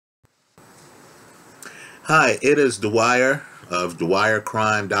Hi, it is Dwyer of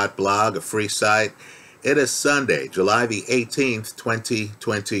dwyercrime.blog, a free site. It is Sunday, July the 18th,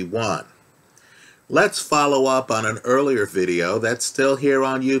 2021. Let's follow up on an earlier video that's still here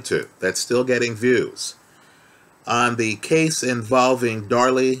on YouTube, that's still getting views, on the case involving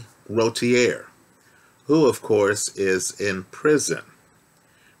Darlie Routier, who of course is in prison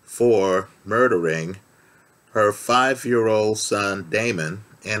for murdering her 5-year-old son Damon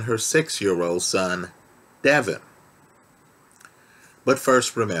and her 6-year-old son Devin. But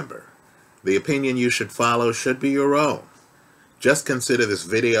first, remember, the opinion you should follow should be your own. Just consider this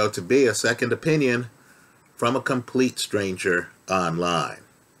video to be a second opinion from a complete stranger online.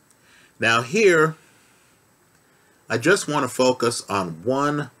 Now here, I just want to focus on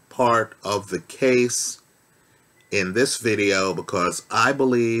one part of the case in this video because I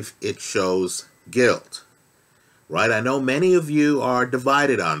believe it shows guilt. Right? I know many of you are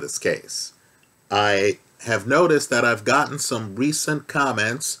divided on this case. I have noticed that I've gotten some recent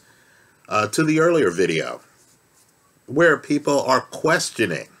comments to the earlier video where people are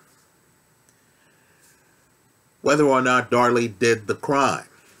questioning whether or not Darlie did the crime.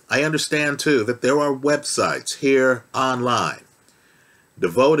 I understand too that there are websites here online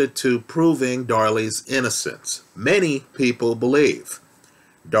devoted to proving Darlie's innocence. Many people believe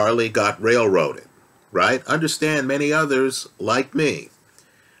Darlie got railroaded, right? Understand many others, like me,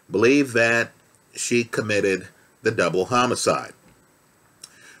 believe that she committed the double homicide.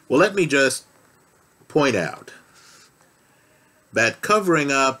 Well, let me just point out that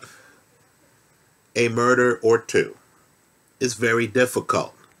covering up a murder or two is very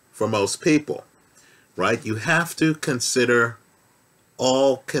difficult for most people, right? You have to consider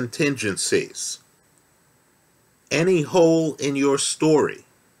all contingencies. Any hole in your story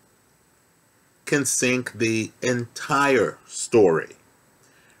can sink the entire story.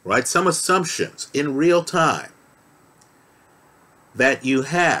 Right? Some assumptions in real time that you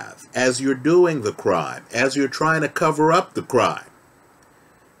have as you're doing the crime, as you're trying to cover up the crime,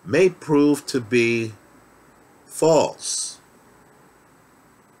 may prove to be false.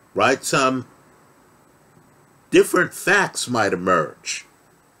 Right? Some different facts might emerge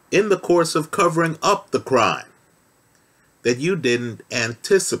in the course of covering up the crime that you didn't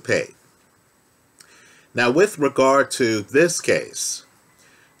anticipate. Now, with regard to this case,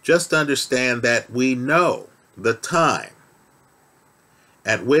 just understand that we know the time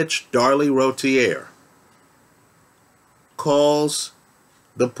at which Darlie Routier calls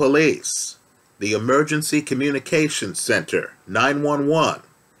the police, the Emergency Communications Center, 911,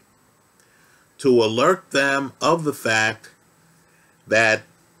 to alert them of the fact that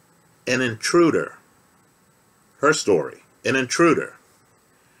an intruder, her story, an intruder,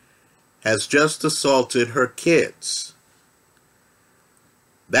 has just assaulted her kids.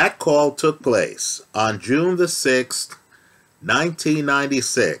 That call took place on June the 6th,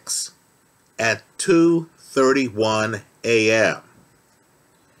 1996 at 2:31 a.m.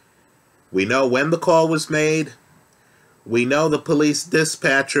 We know when the call was made. We know the police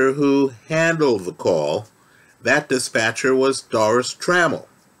dispatcher who handled the call. That dispatcher was Doris Trammell.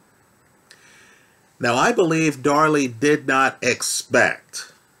 Now, I believe Darlie did not expect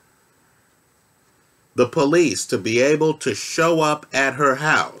the police to be able to show up at her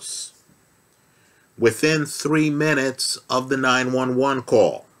house within 3 minutes of the 911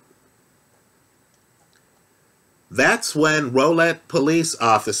 call. That's when Rolette police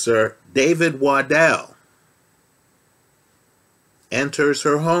officer David Waddell enters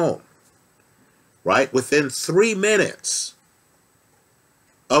her home, right? Within 3 minutes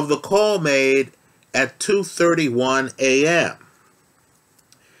of the call made at 2:31 a.m.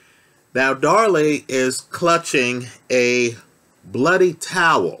 Now, Darlie is clutching a bloody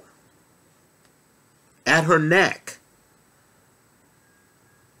towel at her neck,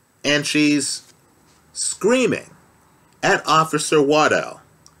 and she's screaming at Officer Waddell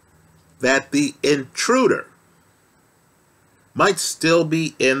that the intruder might still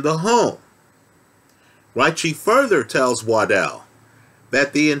be in the home. Right? She further tells Waddell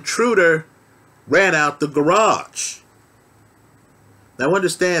that the intruder ran out the garage. Now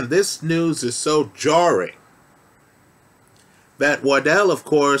understand, this news is so jarring that Waddell, of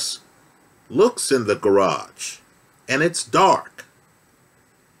course, looks in the garage, and it's dark.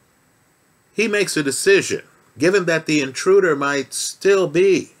 He makes a decision, given that the intruder might still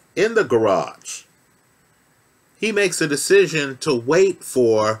be in the garage. He makes a decision to wait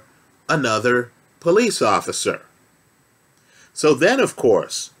for another police officer. So then, of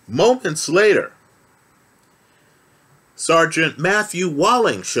course, moments later, Sergeant Matthew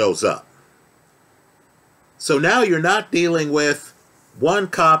Walling shows up. So now you're not dealing with one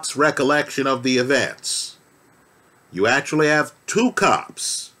cop's recollection of the events. You actually have two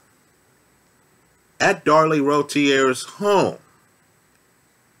cops at Darlie Routier's home,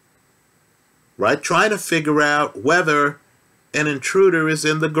 right, trying to figure out whether an intruder is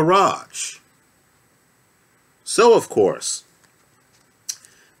in the garage. So, of course,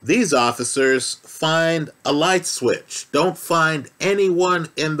 these officers find a light switch, don't find anyone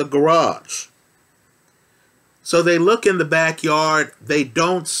in the garage. So they look in the backyard, they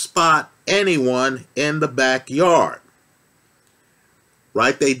don't spot anyone in the backyard.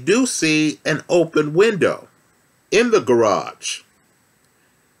 Right? They do see an open window in the garage.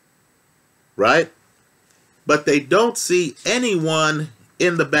 Right? But they don't see anyone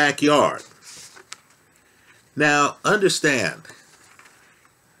in the backyard. Now, understand,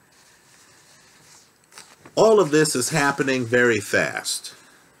 all of this is happening very fast.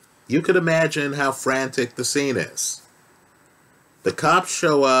 You could imagine how frantic the scene is. The cops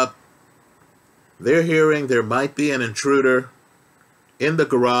show up. They're hearing there might be an intruder in the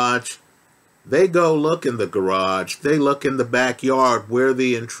garage. They go look in the garage. They look in the backyard where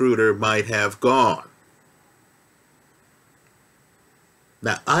the intruder might have gone.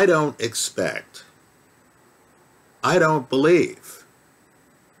 Now, I don't believe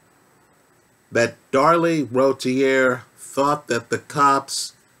that Darlie Routier thought that the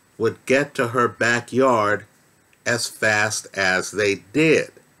cops would get to her backyard as fast as they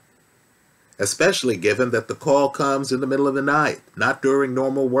did. Especially given that the call comes in the middle of the night, not during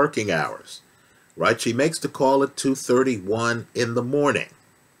normal working hours. Right? She makes the call at 2:31 in the morning.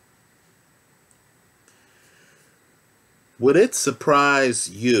 Would it surprise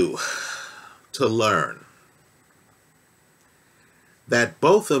you to learn that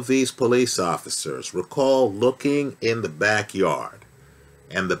both of these police officers recall looking in the backyard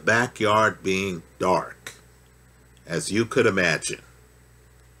and the backyard being dark, as you could imagine?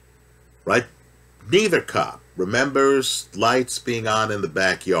 Right? Neither cop remembers lights being on in the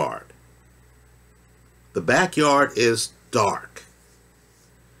backyard. The backyard is dark.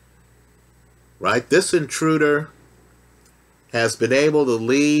 Right? This intruder has been able to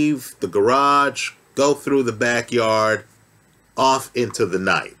leave the garage, go through the backyard, off into the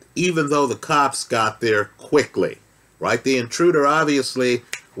night, even though the cops got there quickly. Right? The intruder obviously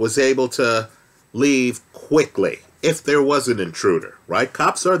was able to leave quickly if there was an intruder. Right?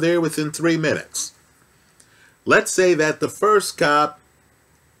 Cops are there within 3 minutes. Let's say that the first cop,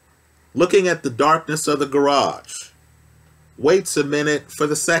 looking at the darkness of the garage, waits a minute for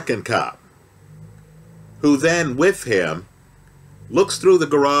the second cop, who then with him looks through the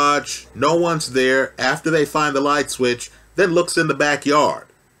garage, no one's there, after they find the light switch, then looks in the backyard.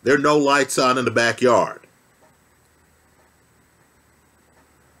 There are no lights on in the backyard.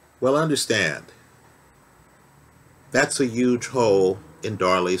 Well, understand, that's a huge hole in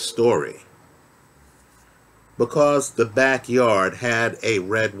Darlie's story. Because the backyard had a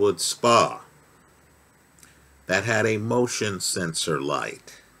redwood spa that had a motion sensor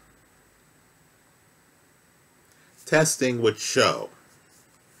light. Testing would show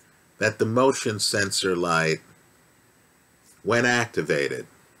that the motion sensor light, when activated,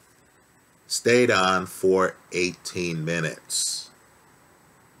 stayed on for 18 minutes.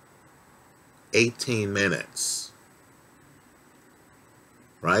 18 minutes.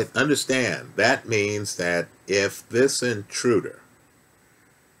 Right? Understand, that means that if this intruder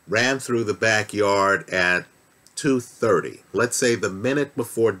ran through the backyard at 2:30, let's say the minute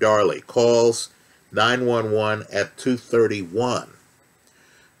before Darlie calls 911 at 2:31,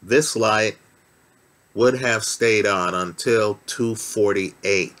 this light would have stayed on until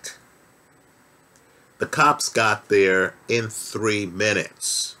 2:48. The cops got there in 3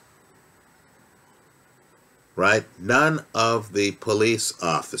 minutes. Right? None of the police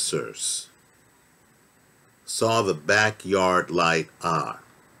officers saw the backyard light on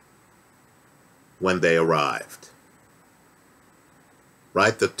when they arrived.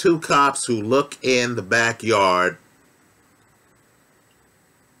 Right? The two cops who look in the backyard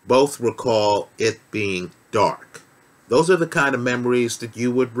both recall it being dark. Those are the kind of memories that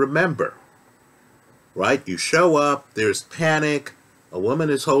you would remember. Right? You show up, there's panic, a woman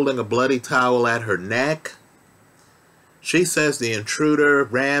is holding a bloody towel at her neck. She says the intruder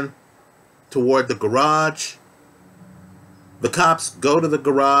ran toward the garage. The cops go to the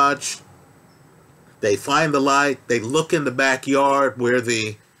garage. They find the light. They look in the backyard where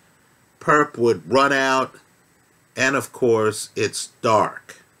the perp would run out. And of course, it's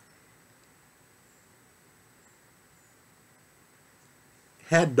dark.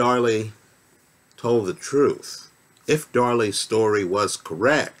 Had Darlie told the truth, if Darlie's story was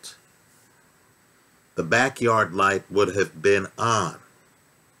correct, the backyard light would have been on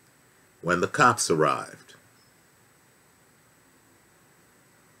when the cops arrived.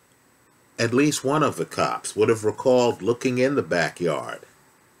 At least one of the cops would have recalled looking in the backyard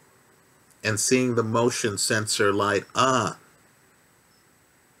and seeing the motion sensor light on.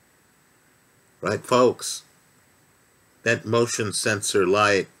 Right, folks? That motion sensor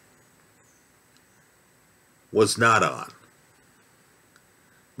light was not on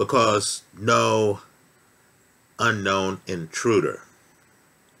because no unknown intruder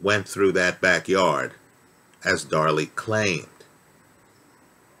went through that backyard as Darlie claimed.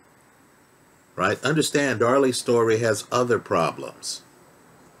 Right? Understand, Darlie's story has other problems,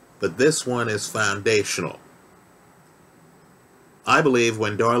 but this one is foundational. I believe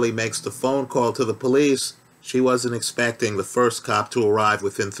when Darlie makes the phone call to the police, she wasn't expecting the first cop to arrive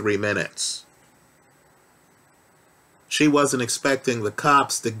within 3 minutes. She wasn't expecting the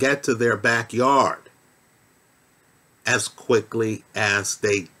cops to get to their backyard as quickly as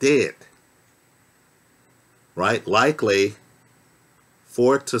they did. Right? Likely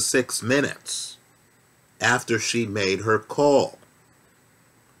 4 to 6 minutes after she made her call.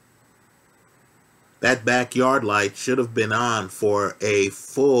 That backyard light should have been on for a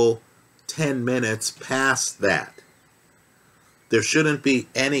full 10 minutes past that. There shouldn't be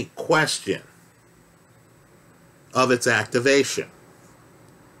any question of its activation.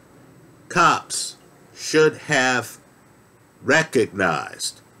 Cops should have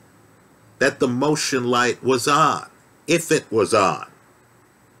recognized that the motion light was on, if it was on.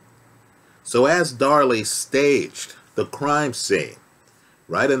 So as Darlie staged the crime scene,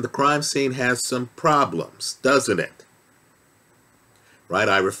 right, and the crime scene has some problems, doesn't it? Right,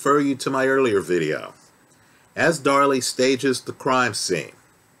 I refer you to my earlier video. As Darlie stages the crime scene,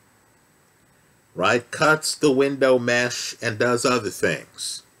 right, cuts the window mesh and does other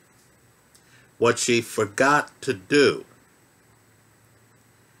things, what she forgot to do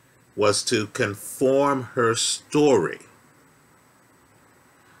was to conform her story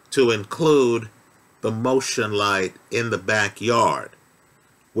to include the motion light in the backyard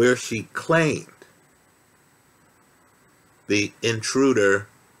where she claimed the intruder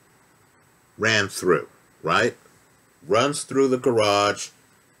ran through, right? Runs through the garage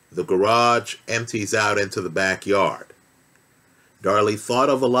empties out into the backyard. Darlie thought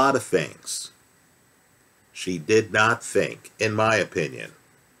of a lot of things. She did not think, in my opinion,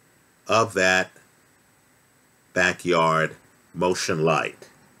 of that backyard motion light.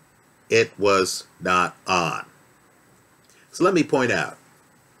 It was not on. So let me point out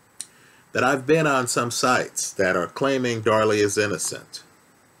that I've been on some sites that are claiming Darlie is innocent.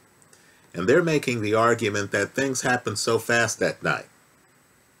 And they're making the argument that things happened so fast that night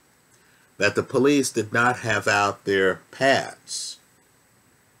that the police did not have out their pads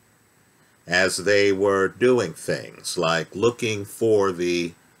as they were doing things like looking for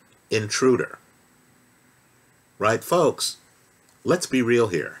the intruder. Right, folks? Let's be real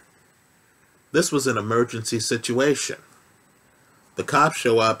here. This was an emergency situation. The cops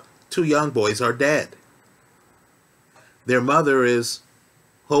show up, 2 young boys are dead. Their mother is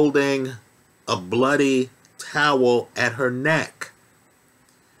holding a bloody towel at her neck.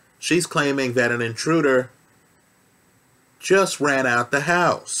 She's claiming that an intruder just ran out the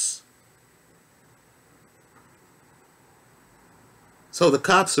house. So the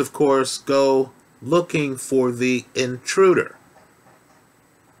cops, of course, go looking for the intruder.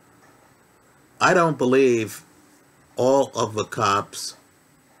 I don't believe all of the cops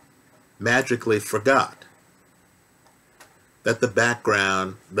magically forgot that the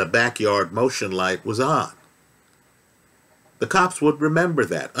backyard motion light was on. The cops would remember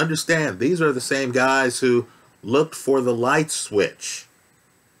that. Understand, these are the same guys who looked for the light switch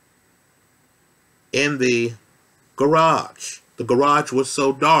in the garage. The garage was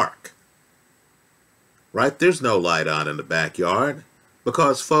so dark. Right? There's no light on in the backyard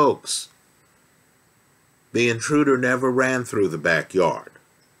because, folks, the intruder never ran through the backyard.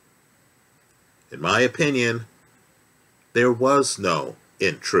 In my opinion, there was no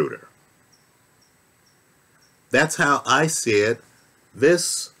intruder. That's how I see it.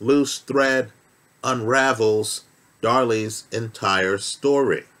 This loose thread unravels Darlie's entire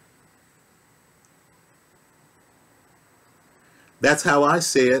story. That's how I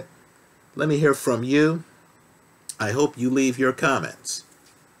see it. Let me hear from you. I hope you leave your comments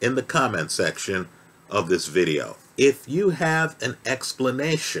in the comment section of this video. If you have an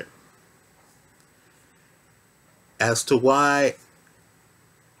explanation as to why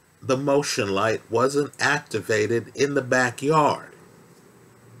the motion light wasn't activated in the backyard,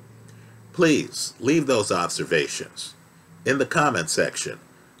 please leave those observations in the comment section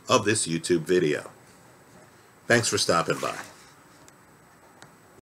of this YouTube video. Thanks for stopping by.